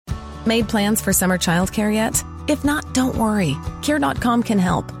Made plans for summer childcare yet? If not, don't worry. Care.com can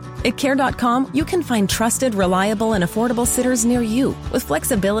help. At Care.com, you can find trusted, reliable, and affordable sitters near you with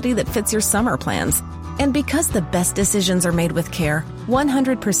flexibility that fits your summer plans. And because the best decisions are made with Care,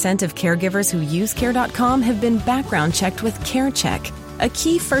 100% of caregivers who use Care.com have been background checked with CareCheck, a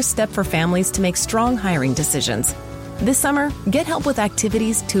key first step for families to make strong hiring decisions. This summer, get help with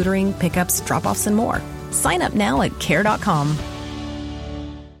activities, tutoring, pickups, drop-offs, and more. Sign up now at Care.com.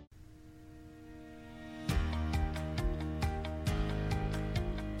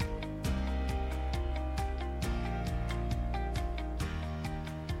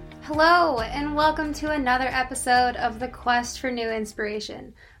 Hello, and welcome to another episode of The Quest for New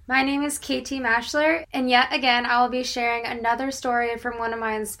Inspiration. My name is KT Mashler, and yet again, I will be sharing another story from one of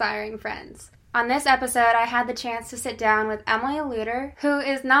my inspiring friends. On this episode, I had the chance to sit down with Emily Luder, who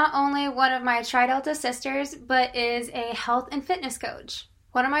is not only one of my Tri-Delta sisters, but is a health and fitness coach.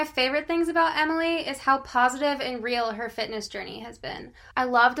 One of my favorite things about Emily is how positive and real her fitness journey has been. I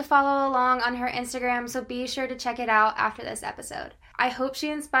love to follow along on her Instagram, so be sure to check it out after this episode. I hope she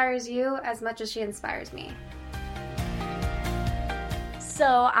inspires you as much as she inspires me. So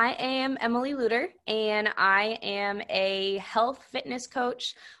I am Emily Luder, and I am a health fitness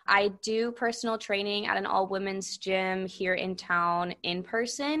coach. I do personal training at an all-women's gym here in town in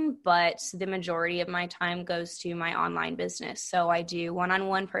person, but the majority of my time goes to my online business. So I do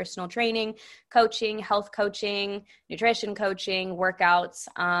one-on-one personal training, coaching, health coaching, nutrition coaching, workouts,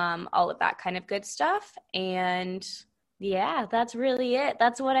 all of that kind of good stuff. And yeah, that's really it.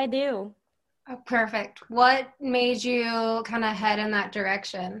 That's what I do. Oh, perfect. What made you kind of head in that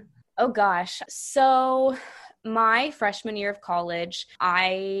direction? Oh gosh. So my freshman year of college,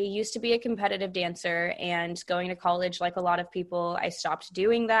 I used to be a competitive dancer, and going to college, like a lot of people, I stopped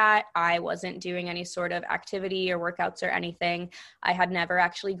doing that. I wasn't doing any sort of activity or workouts or anything. I had never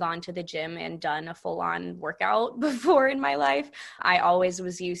actually gone to the gym and done a full-on workout before in my life. I always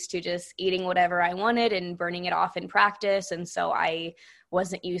was used to just eating whatever I wanted and burning it off in practice. And so I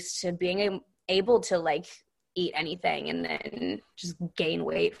wasn't used to being able to like eat anything and then just gain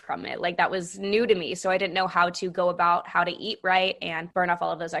weight from it. Like that was new to me. So I didn't know how to go about how to eat right and burn off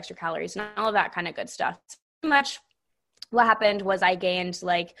all of those extra calories and all of that kind of good stuff. So pretty much what happened was I gained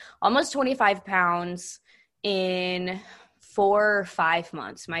like almost 25 pounds in 4 or 5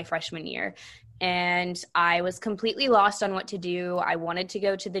 months, my freshman year. And I was completely lost on what to do. I wanted to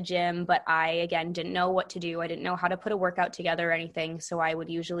go to the gym, but I, again, didn't know what to do. I didn't know how to put a workout together or anything. So I would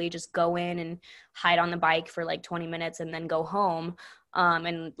usually just go in and hide on the bike for like 20 minutes and then go home.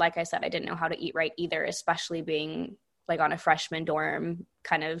 And like I said, I didn't know how to eat right either, especially being like on a freshman dorm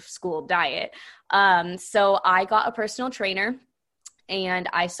kind of school diet. So I got a personal trainer, and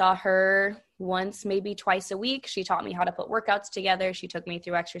I saw her once, maybe twice a week. She taught me how to put workouts together. She took me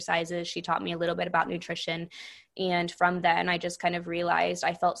through exercises. She taught me a little bit about nutrition. And from then, I just kind of realized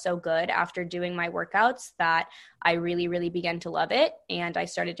I felt so good after doing my workouts that I really, really began to love it. And I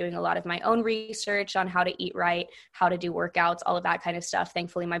started doing a lot of my own research on how to eat right, how to do workouts, all of that kind of stuff.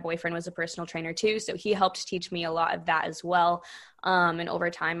 Thankfully, my boyfriend was a personal trainer too, so he helped teach me a lot of that as well. And over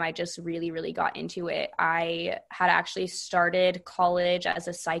time, I just really, really got into it. I had actually started college as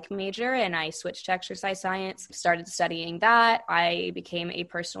a psych major, and I switched to exercise science, started studying that. I became a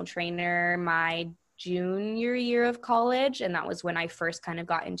personal trainer my junior year of college, and that was when I first kind of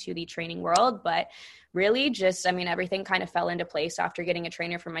got into the training world. But really just, I mean, everything kind of fell into place after getting a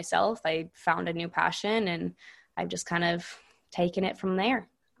trainer for myself. I found a new passion, and I've just kind of taken it from there.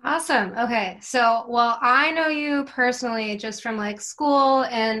 Awesome. Okay. So, well, I know you personally just from like school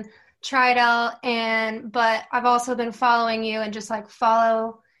and Tri-Del, but I've also been following you and just like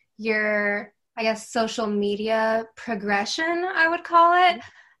follow your, I guess, social media progression, I would call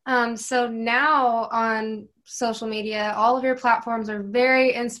it. So now on social media, all of your platforms are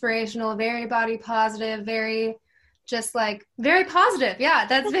very inspirational, very body positive, very just like very positive. Yeah,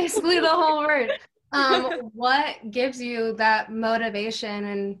 that's basically the whole word. What gives you that motivation,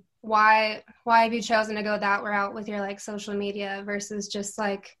 and why have you chosen to go that route with your like social media versus just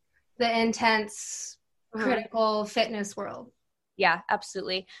like the intense critical fitness world? Yeah,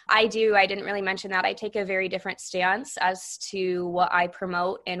 absolutely. I didn't really mention that. I take a very different stance as to what I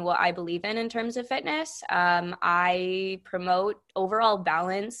promote and what I believe in terms of fitness. I promote overall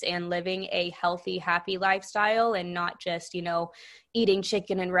balance and living a healthy, happy lifestyle, and not just, eating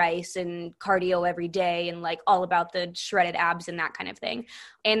chicken and rice and cardio every day and like all about the shredded abs and that kind of thing.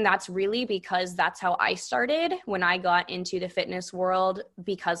 And that's really because that's how I started when I got into the fitness world,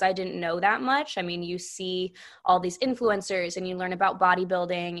 because I didn't know that much. I mean, you see all these influencers and you learn about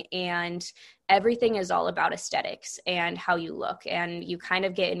bodybuilding, and everything is all about aesthetics and how you look. And you kind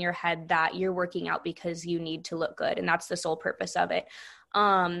of get in your head that you're working out because you need to look good. And that's the sole purpose of it.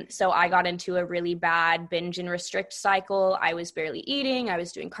 So I got into a really bad binge and restrict cycle. I was barely eating. I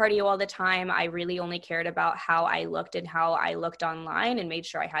was doing cardio all the time. I really only cared about how I looked and how I looked online, and made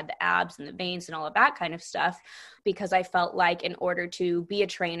sure I had the abs and the veins and all of that kind of stuff, because I felt like in order to be a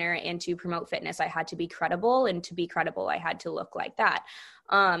trainer and to promote fitness, I had to be credible, and to be credible, I had to look like that.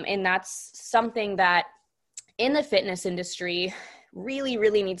 And that's something that in the fitness industry really,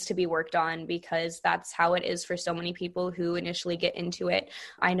 really needs to be worked on, because that's how it is for so many people who initially get into it.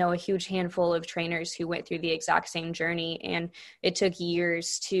 I know a huge handful of trainers who went through the exact same journey, and it took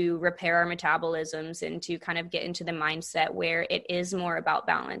years to repair our metabolisms and to kind of get into the mindset where it is more about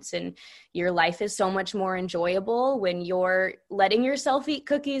balance, and your life is so much more enjoyable when you're letting yourself eat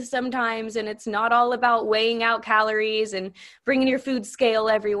cookies sometimes, and it's not all about weighing out calories and bringing your food scale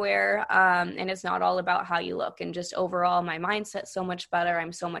everywhere, and it's not all about how you look. And just overall, my mindset's so much better.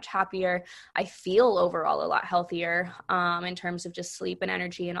 I'm so much happier. I feel overall a lot healthier in terms of just sleep and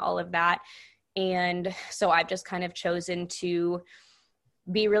energy and all of that. And so I've just kind of chosen to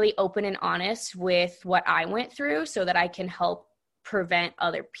be really open and honest with what I went through, so that I can help prevent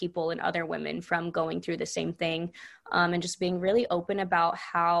other people and other women from going through the same thing, and just being really open about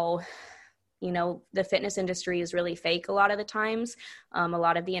how, you know, the fitness industry is really fake a lot of the times. A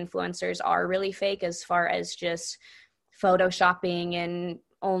lot of the influencers are really fake, as far as just photoshopping and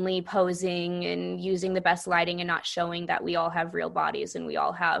only posing and using the best lighting, and not showing that we all have real bodies and we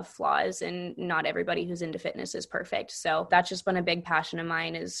all have flaws, and not everybody who's into fitness is perfect. So that's just been a big passion of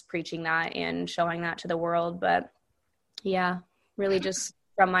mine, is preaching that and showing that to the world. But yeah, really just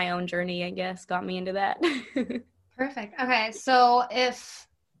from my own journey, I guess, got me into that. Perfect. Okay. So if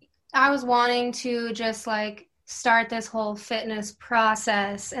I was wanting to just like start this whole fitness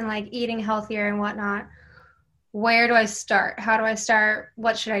process and like eating healthier and whatnot, where do I start? How do I start?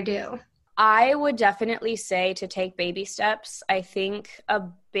 What should I do? I would definitely say to take baby steps. I think a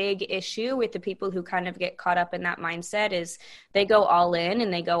big issue with the people who kind of get caught up in that mindset is they go all in,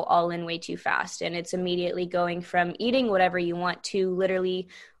 and they go all in way too fast. And it's immediately going from eating whatever you want to literally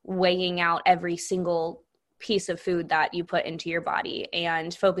weighing out every single piece of food that you put into your body,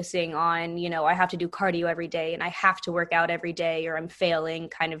 and focusing on, you know, I have to do cardio every day and I have to work out every day or I'm failing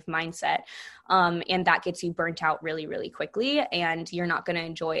kind of mindset. And that gets you burnt out really, really quickly, and you're not going to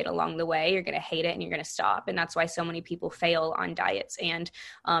enjoy it along the way. You're going to hate it and you're going to stop. And that's why so many people fail on diets and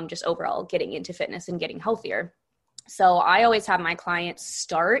just overall getting into fitness and getting healthier. So I always have my clients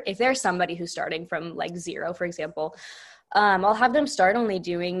start, if there's somebody who's starting from like zero, for example, I'll have them start only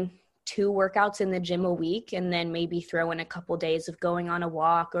doing 2 workouts in the gym a week, and then maybe throw in a couple days of going on a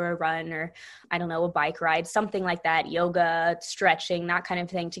walk or a run, or I don't know, a bike ride, something like that, yoga, stretching, that kind of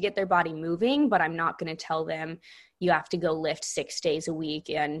thing, to get their body moving. But I'm not going to tell them you have to go lift 6 days a week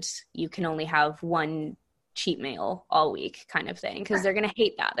and you can only have one cheat meal all week kind of thing, because they're going to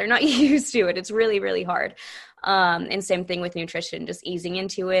hate that. They're not used to it. It's really, really hard. And same thing with nutrition, just easing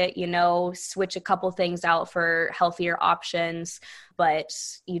into it, you know, switch a couple things out for healthier options, but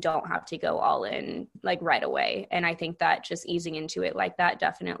you don't have to go all in like right away. And I think that just easing into it like that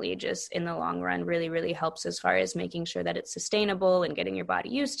definitely just in the long run really, really helps, as far as making sure that it's sustainable and getting your body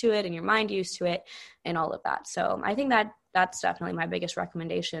used to it and your mind used to it and all of that. So I think that that's definitely my biggest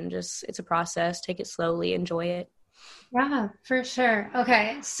recommendation. Just, it's a process, take it slowly, enjoy it. Yeah, for sure.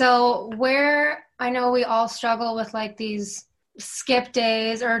 Okay. So where I know we all struggle with like these skip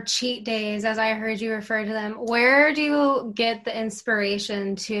days or cheat days, as I heard you refer to them, where do you get the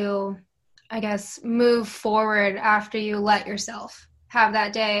inspiration to, I guess, move forward after you let yourself have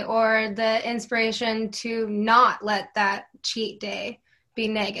that day, or the inspiration to not let that cheat day be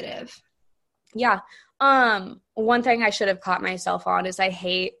negative? Yeah. One thing I should have caught myself on is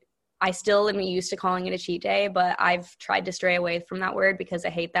I still am used to calling it a cheat day, but I've tried to stray away from that word because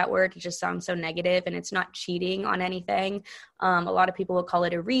I hate that word. It just sounds so negative, and it's not cheating on anything. A lot of people will call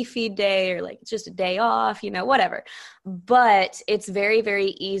it a refeed day, or like it's just a day off, you know, whatever. But it's very,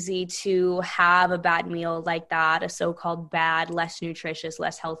 very easy to have a bad meal like that, a so-called bad, less nutritious,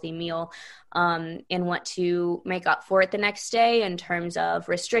 less healthy meal, and want to make up for it the next day in terms of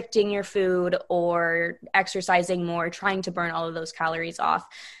restricting your food or exercising more, trying to burn all of those calories off.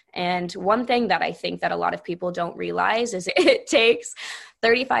 And one thing that I think that a lot of people don't realize is it takes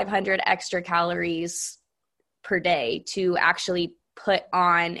 3,500 extra calories per day to actually put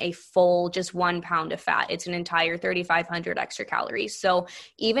on a full just 1 pound of fat. It's an entire 3,500 extra calories. So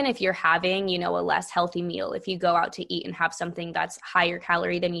even if you're having, you know, a less healthy meal, if you go out to eat and have something that's higher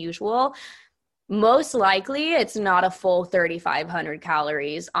calorie than usual, most likely it's not a full 3,500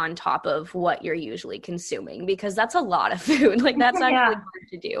 calories on top of what you're usually consuming, because that's a lot of food. Like that's actually hard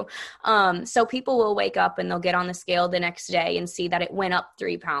to do. So people will wake up and they'll get on the scale the next day and see that it went up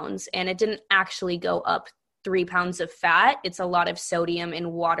 3 pounds, and it didn't actually go up 3 pounds of fat. It's a lot of sodium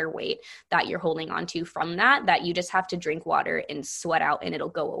and water weight that you're holding onto from that you just have to drink water and sweat out and it'll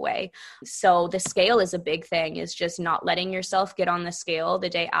go away. So the scale is a big thing, is just not letting yourself get on the scale the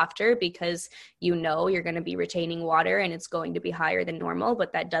day after, because you know you're going to be retaining water and it's going to be higher than normal,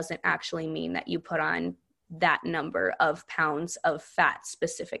 but that doesn't actually mean that you put on that number of pounds of fat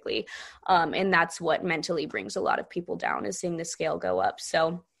specifically. And that's what mentally brings a lot of people down, is seeing the scale go up.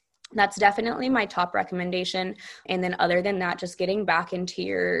 So that's definitely my top recommendation. And then other than that, just getting back into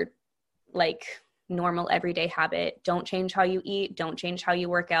your like normal everyday habit. Don't change how you eat. Don't change how you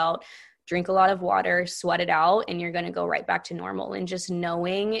work out. Drink a lot of water, sweat it out, and you're going to go right back to normal. And just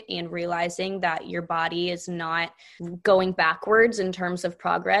knowing and realizing that your body is not going backwards in terms of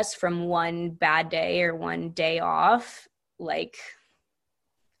progress from one bad day or one day off, like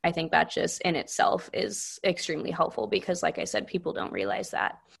I think that just in itself is extremely helpful, because like I said, people don't realize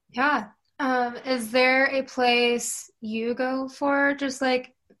that. Yeah. Is there a place you go for just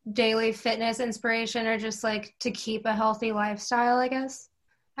like daily fitness inspiration, or just like to keep a healthy lifestyle, I guess?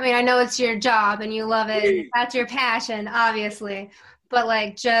 I mean, I know it's your job and you love it. That's your passion, obviously. But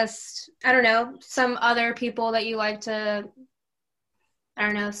like just, I don't know, some other people that you like to, I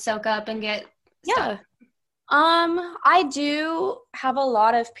don't know, soak up and get stuff. I do have a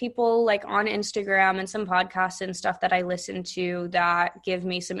lot of people like on Instagram and some podcasts and stuff that I listen to that give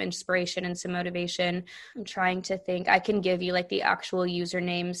me some inspiration and some motivation. I'm trying to think. I can give you like the actual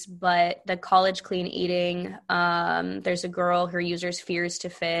usernames, but the College Clean Eating, there's a girl, her user's Fears to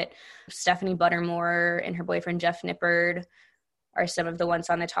Fit, Stephanie Buttermore and her boyfriend Jeff Nippard are some of the ones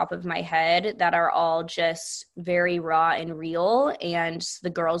on the top of my head that are all just very raw and real. And the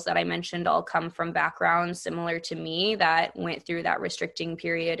girls that I mentioned all come from backgrounds similar to me that went through that restricting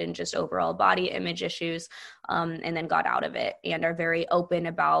period and just overall body image issues, and then got out of it and are very open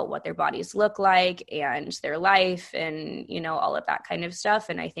about what their bodies look like and their life and, you know, all of that kind of stuff.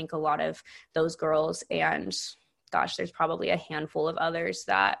 And I think a lot of those girls, and gosh, there's probably a handful of others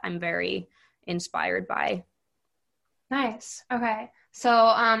that I'm very inspired by. Nice. Okay.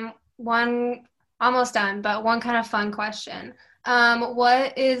 So one, almost done, but one kind of fun question.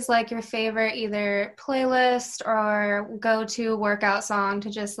 What is like your favorite either playlist or go-to workout song to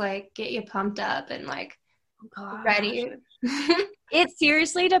just like get you pumped up and like ready? It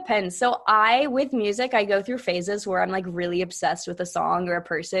seriously depends. So with music, I go through phases where I'm like really obsessed with a song or a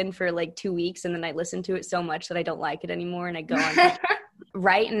person for like 2 weeks, and then I listen to it so much that I don't like it anymore and I go on.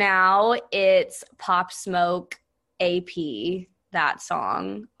 Right now it's Pop Smoke AP, that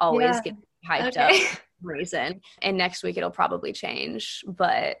song always gets hyped up for some reason. And next week it'll probably change,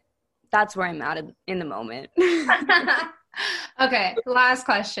 but that's where I'm at in the moment. Okay, last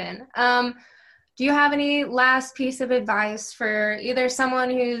question. Do you have any last piece of advice for either someone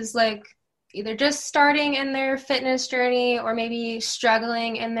who's like either just starting in their fitness journey or maybe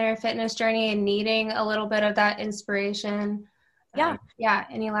struggling in their fitness journey and needing a little bit of that inspiration?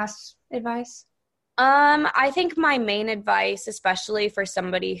 Any last advice? I think my main advice, especially for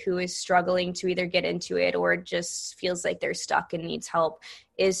somebody who is struggling to either get into it or just feels like they're stuck and needs help,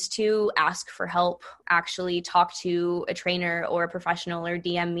 is to ask for help. Actually talk to a trainer or a professional, or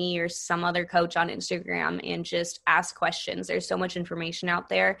DM me or some other coach on Instagram and just ask questions. There's so much information out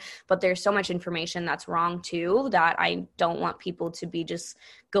there, but there's so much information that's wrong too, that I don't want people to be just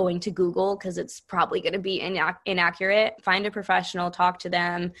going to Google because it's probably going to be inaccurate. Find a professional, talk to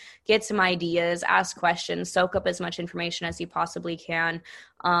them, get some ideas, ask questions, soak up as much information as you possibly can.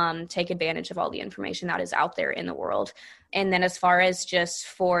 Take advantage of all the information that is out there in the world. And then as far as just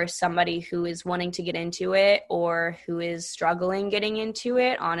for somebody who is wanting to get into it or who is struggling getting into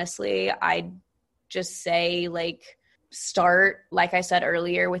it, honestly, I'd just say start, like I said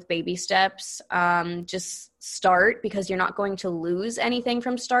earlier, with baby steps. Just start, because you're not going to lose anything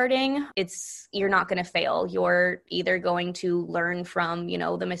from starting. You're not going to fail. You're either going to learn from,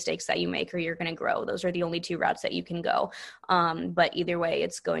 the mistakes that you make, or you're going to grow. Those are the only two routes that you can go. But either way,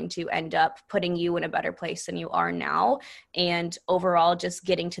 it's going to end up putting you in a better place than you are now. And overall, just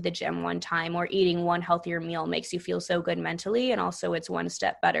getting to the gym one time or eating one healthier meal makes you feel so good mentally. And also it's one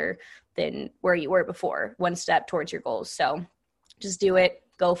step better than where you were before, one step towards your goals. So just do it,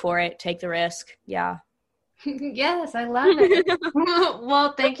 go for it, take the risk. Yeah. Yes, I love it.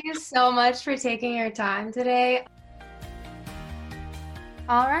 Well, thank you so much for taking your time today.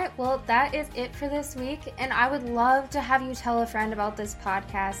 All right, well, that is it for this week, and I would love to have you tell a friend about this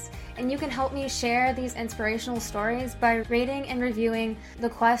podcast, and you can help me share these inspirational stories by rating and reviewing The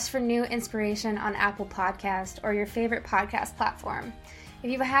Quest for New Inspiration on Apple Podcast or your favorite podcast platform.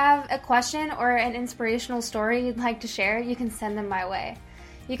 If you have a question or an inspirational story you'd like to share, you can send them my way.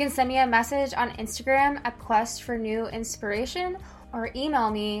 You can send me a message on Instagram at Quest for New Inspiration or email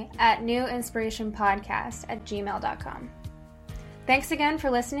me at newinspirationpodcast@gmail.com. Thanks again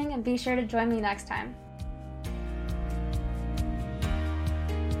for listening, and be sure to join me next time.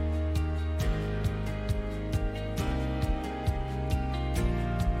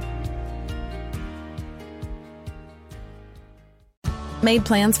 Made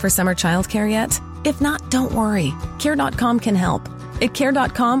plans for summer childcare yet? If not, don't worry. Care.com can help. At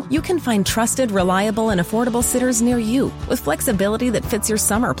Care.com, you can find trusted, reliable, and affordable sitters near you with flexibility that fits your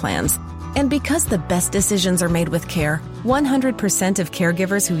summer plans. And because the best decisions are made with care, 100% of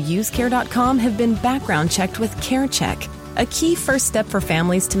caregivers who use Care.com have been background checked with CareCheck, a key first step for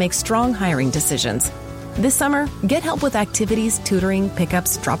families to make strong hiring decisions. This summer, get help with activities, tutoring,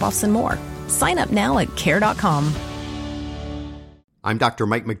 pickups, drop-offs, and more. Sign up now at Care.com. I'm Dr.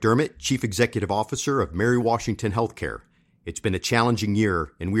 Mike McDermott, Chief Executive Officer of Mary Washington Healthcare. It's been a challenging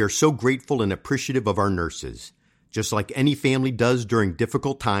year, and we are so grateful and appreciative of our nurses. Just like any family does during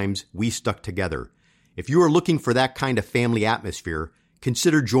difficult times, we stuck together. If you are looking for that kind of family atmosphere,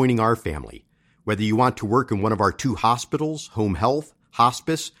 consider joining our family. Whether you want to work in one of our 2 hospitals, home health,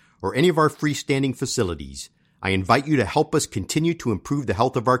 hospice, or any of our freestanding facilities, I invite you to help us continue to improve the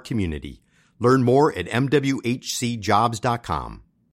health of our community. Learn more at mwhcjobs.com.